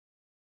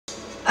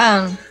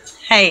Um,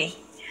 hey,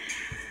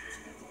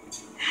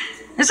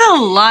 there's a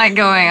lot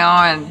going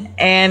on,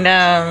 and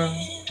I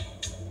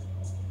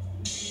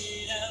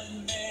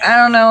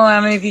don't know how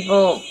many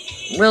people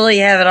really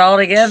have it all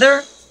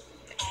together.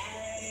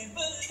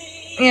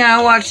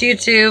 I watch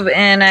YouTube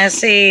and I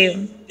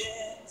see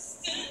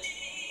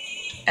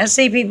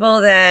people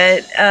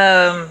that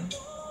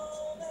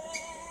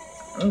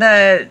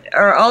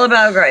are all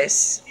about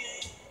grace,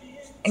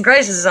 and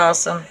grace is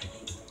awesome.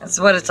 That's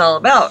what it's all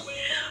about.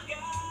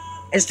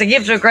 It's the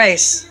gift of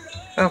grace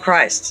from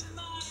Christ,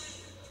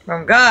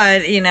 from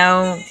God.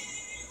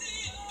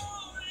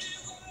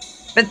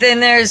 But then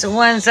there's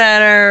ones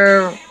that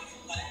are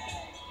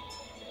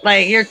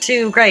like, you're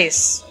too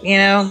grace.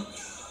 And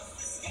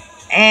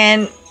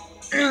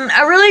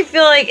I really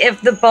feel like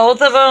if the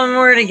both of them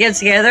were to get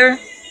together,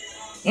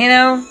 you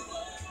know,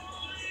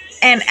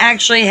 and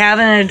actually have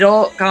an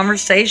adult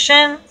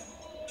conversation,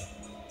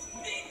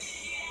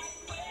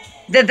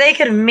 that they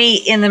could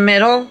meet in the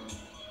middle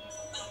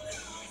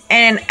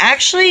and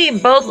actually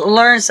both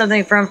learn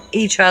something from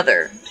each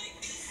other.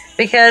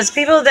 Because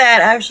people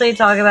that actually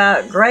talk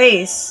about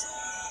grace,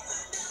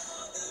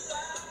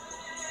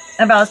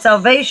 about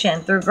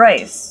salvation through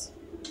grace,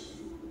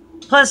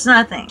 plus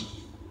nothing,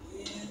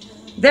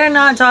 they're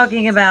not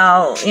talking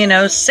about,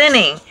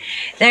 sinning.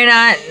 They're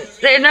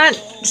not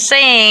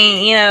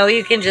saying,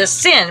 you can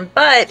just sin.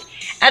 But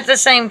at the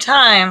same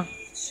time,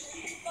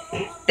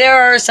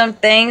 there are some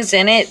things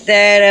in it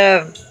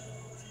that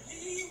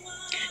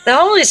the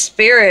Holy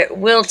Spirit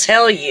will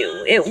tell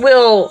you. It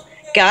will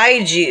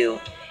guide you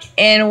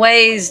in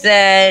ways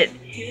that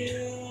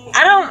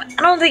I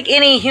don't think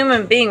any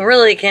human being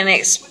really can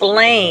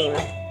explain,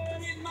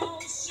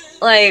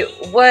 like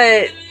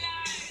what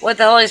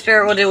the Holy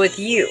Spirit will do with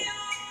you.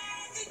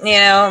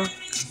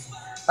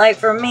 Like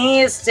for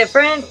me, it's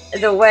different.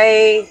 The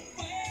way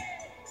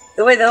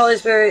the Holy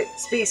Spirit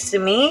speaks to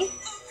me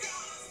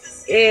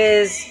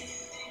is,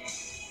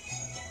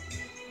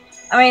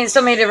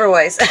 so many different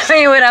ways.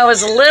 When I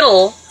was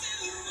little,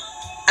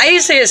 I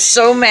used to get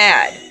so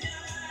mad.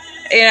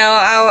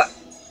 I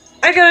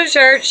go to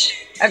church.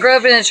 I grew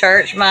up in a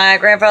church. My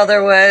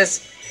grandfather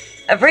was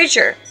a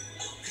preacher,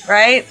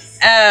 right?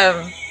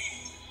 I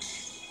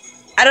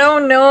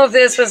don't know if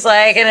this was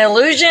like an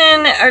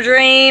illusion or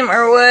dream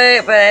or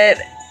what, but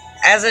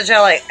as a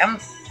child, I'm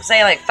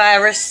saying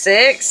 5 or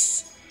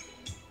 6,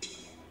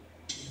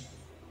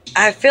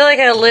 I feel like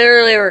I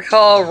literally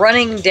recall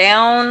running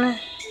down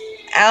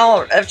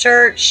out of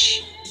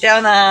church,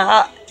 down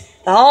the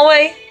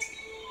hallway,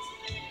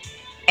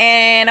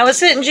 and I was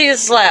sitting in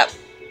Jesus' lap,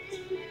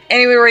 and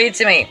he would read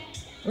to me.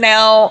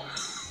 Now,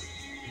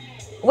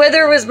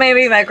 whether it was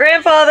maybe my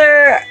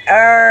grandfather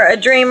or a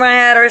dream I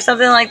had or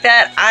something like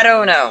that, I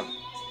don't know.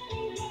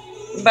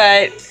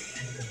 But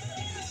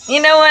you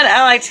know what?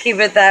 I like to keep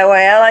it that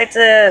way. I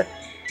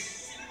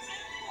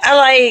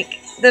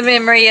like the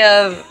memory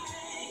of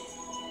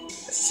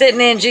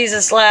sitting in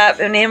Jesus' lap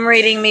and him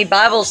reading me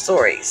Bible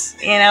stories,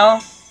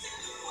 The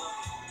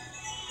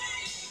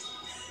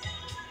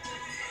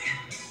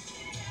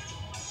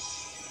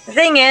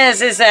thing is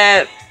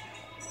that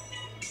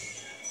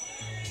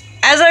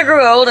as I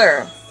grew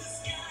older,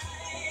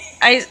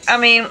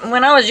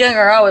 when I was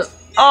younger, I was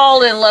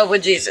all in love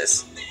with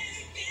Jesus.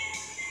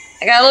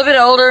 I got a little bit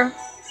older,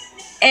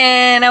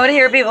 and I would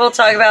hear people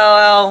talk about,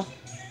 well,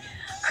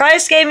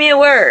 Christ gave me a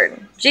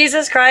word.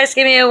 Jesus Christ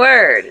gave me a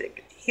word.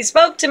 He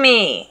spoke to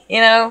me,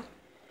 And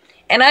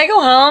I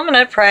go home and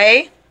I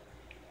pray.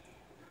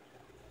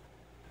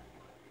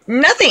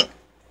 Nothing.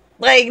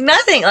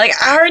 Nothing. I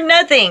heard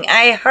nothing.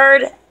 I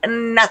heard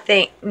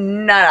nothing.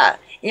 Nada.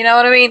 You know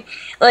what I mean?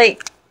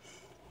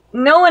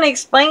 No one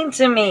explained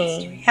to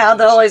me how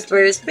the Holy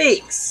Spirit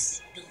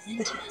speaks.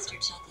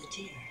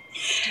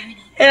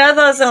 And I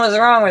thought something was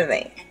wrong with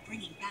me.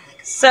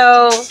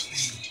 So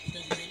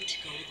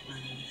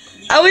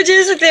I would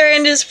just sit there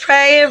and just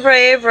pray and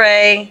pray and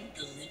pray.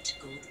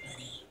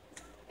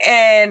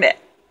 And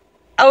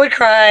I would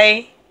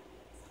cry.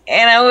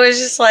 And I was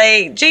just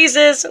like,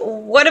 Jesus,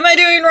 what am I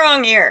doing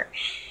wrong here?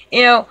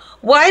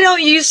 Why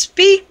don't you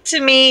speak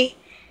to me?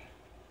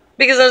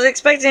 Because I was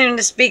expecting him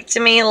to speak to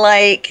me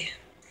like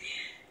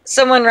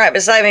someone right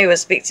beside me would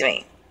speak to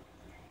me.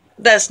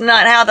 That's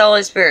not how the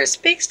Holy Spirit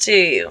speaks to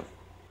you.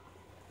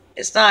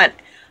 It's not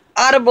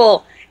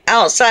audible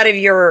outside of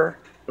your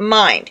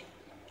mind,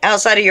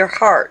 outside of your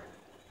heart.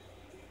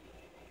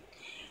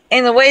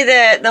 And the way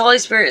that the Holy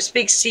Spirit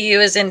speaks to you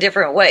is in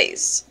different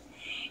ways.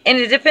 And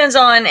it depends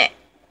on,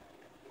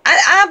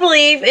 I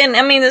believe, and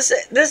this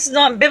is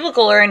not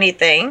biblical or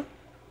anything,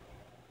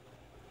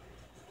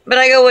 but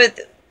I go with,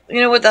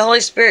 what the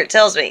Holy Spirit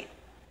tells me.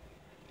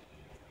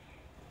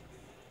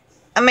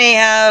 I may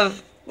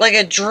have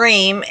a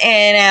dream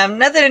and have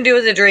nothing to do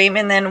with the dream,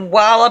 and then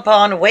while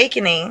upon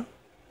awakening,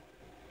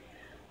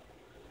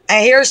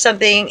 I hear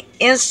something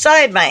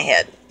inside my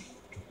head.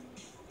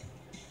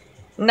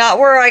 Not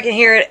where I can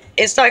hear it.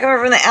 It's not coming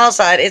from the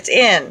outside. It's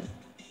in.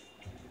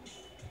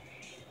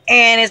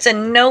 And it's a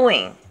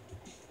knowing.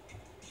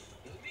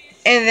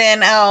 and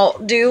then I'll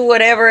do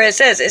whatever it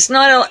says. It's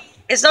not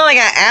like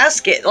I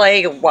ask it,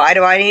 like, why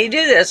do I need to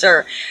do this,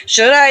 or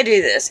should I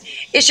do this?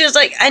 It's just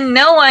like, I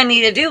know I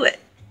need to do it,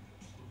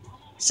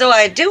 so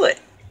I do it.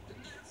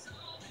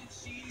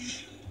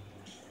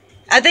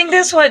 I think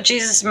that's what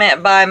Jesus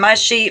meant by my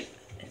sheep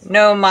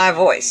know my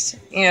voice.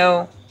 You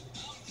know,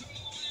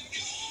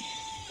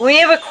 when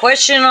you have a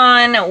question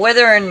on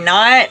whether or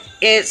not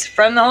it's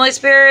from the Holy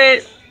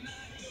Spirit,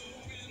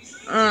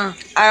 I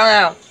don't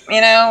know,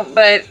 you know,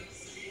 but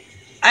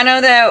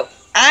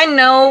I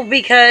know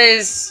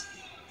because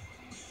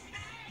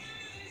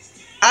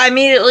I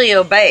immediately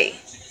obey.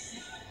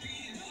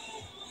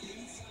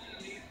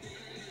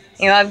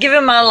 You know, I've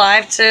given my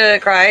life to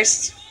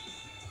Christ,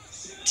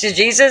 to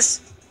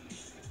Jesus.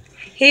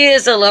 He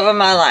is the love of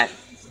my life.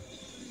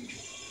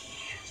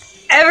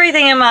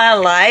 Everything in my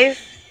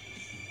life,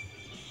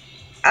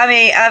 I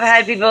mean, I've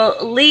had people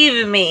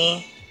leave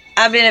me.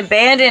 I've been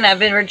abandoned. I've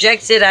been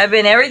rejected. I've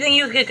been everything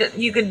you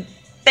could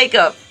think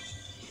of.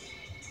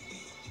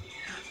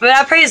 But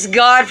I praise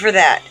God for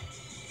that.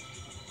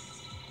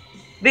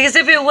 Because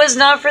if it was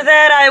not for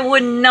that, I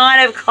would not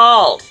have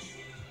called.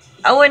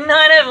 I would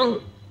not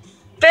have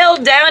fell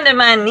down to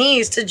my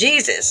knees to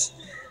Jesus.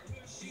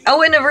 I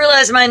wouldn't have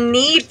realized my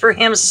need for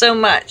Him so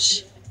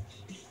much.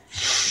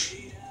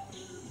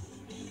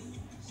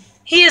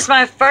 He is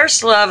my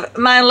first love,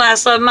 my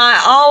last love,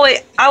 I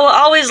will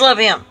always love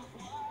Him.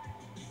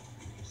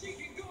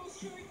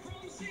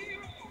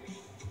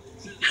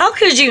 How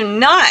could you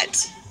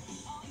not?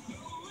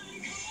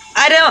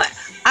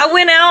 I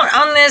went out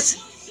on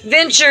this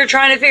venture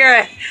trying to figure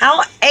out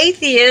how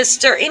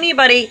atheist or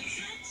anybody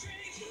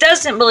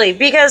doesn't believe.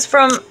 Because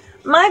from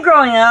my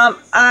growing up,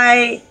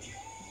 I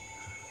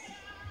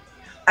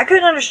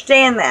couldn't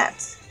understand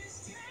that.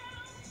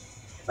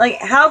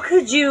 Like, how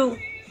could you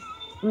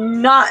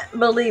not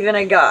believe in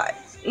a God?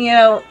 You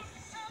know,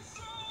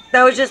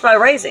 that was just by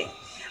raising.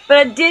 But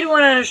I did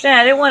want to understand.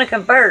 I didn't want to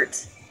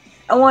convert.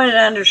 I wanted to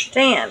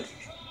understand.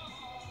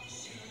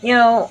 You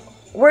know,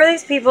 where are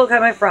these people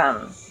coming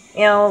from?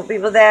 You know,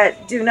 people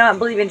that do not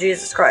believe in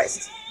Jesus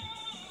Christ.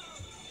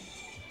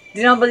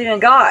 Do not believe in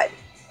God.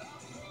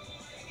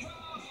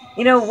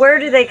 You know, where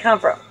do they come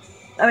from?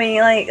 I mean,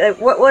 like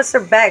what's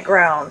their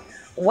background?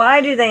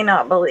 Why do they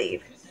not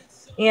believe?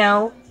 You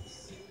know?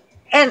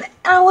 And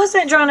I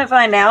wasn't trying to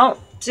find out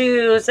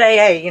to say,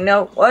 hey, you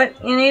know what?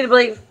 You need to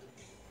believe.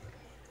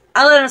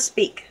 I let them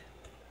speak.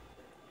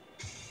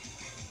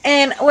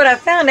 And what I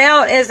found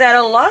out is that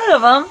a lot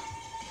of them,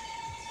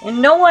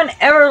 and no one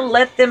ever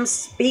let them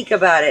speak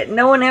about it.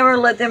 No one ever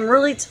let them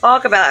really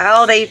talk about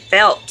how they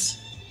felt.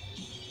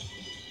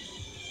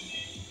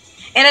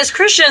 And as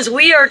Christians,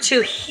 we are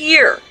to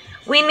hear.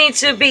 We need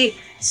to be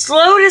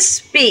slow to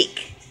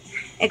speak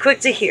and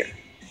quick to hear.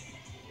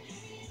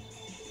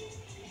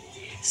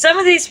 Some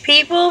of these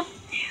people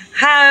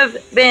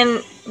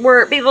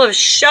people have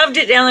shoved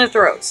it down their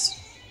throats.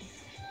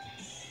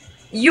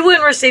 You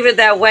wouldn't receive it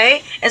that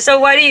way, and so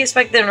why do you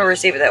expect them to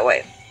receive it that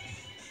way?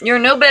 You're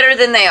no better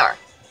than they are.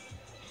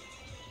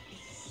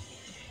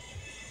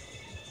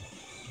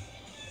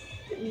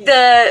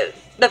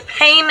 The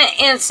pain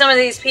in some of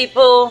these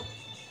people,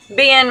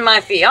 being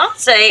my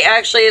fiance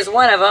actually is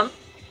one of them.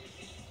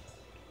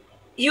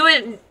 You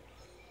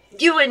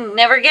would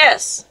never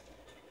guess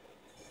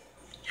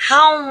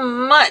how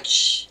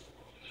much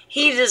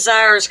he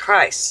desires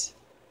Christ.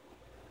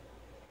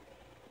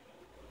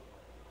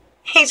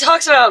 He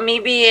talks about me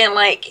being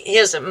like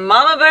his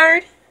mama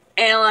bird,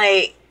 and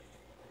like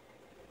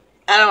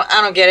I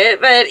don't get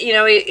it, but you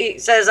know, he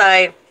says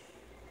I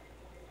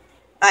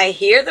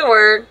hear the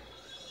word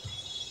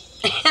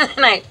and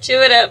then I chew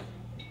it up,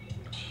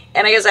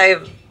 and I guess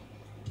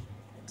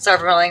sorry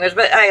for my language,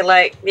 but I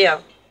like, you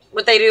know,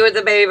 what they do with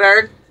the baby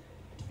bird,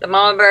 the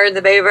mama bird,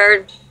 the baby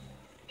bird,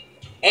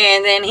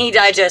 and then he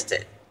digests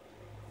it.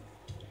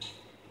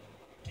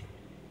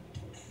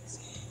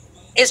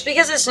 It's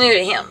because it's new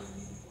to him,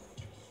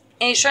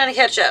 and he's trying to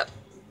catch up.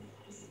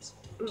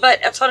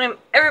 But I've told him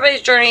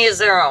everybody's journey is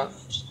their own.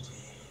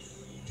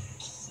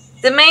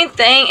 The main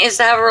thing is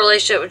to have a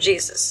relationship with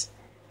Jesus.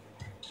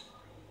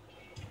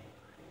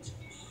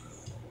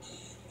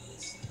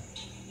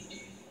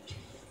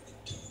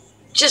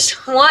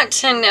 Just want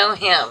to know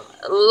Him.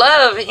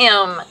 Love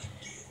Him.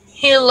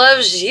 He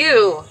loves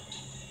you.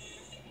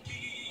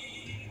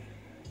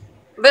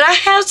 But I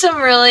have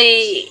some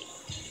really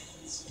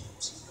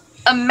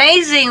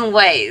amazing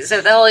ways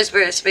that the Holy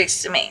Spirit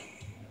speaks to me,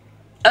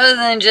 other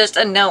than just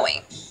a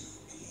knowing.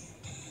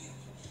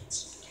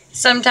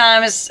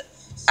 Sometimes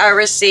I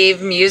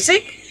receive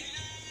music,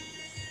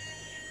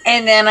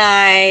 and then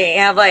I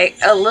have like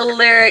a little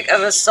lyric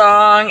of a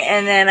song,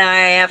 and then I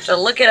have to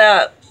look it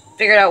up,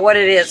 figure out what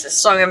it is. It's a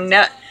song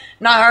I've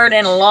not heard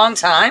in a long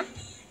time.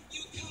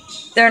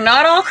 They're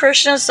not all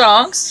Christian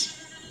songs.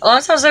 A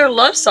lot of times they're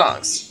love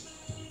songs.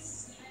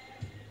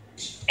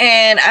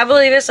 And I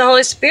believe it's the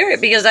Holy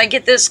Spirit, because I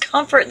get this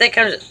comfort that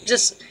kind of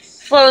just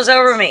flows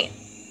over me.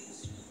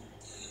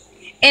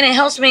 And it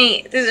helps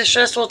me through the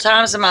stressful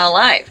times in my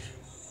life.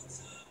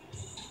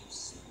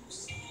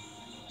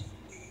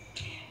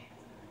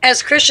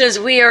 as Christians,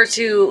 we are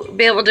to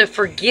be able to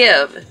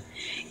forgive.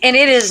 And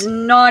it is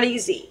not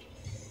easy.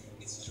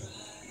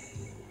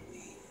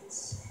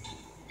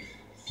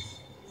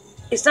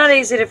 It's not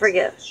easy to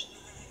forgive.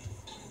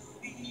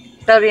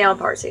 That'll be on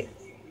part 2.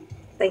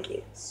 Thank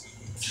you.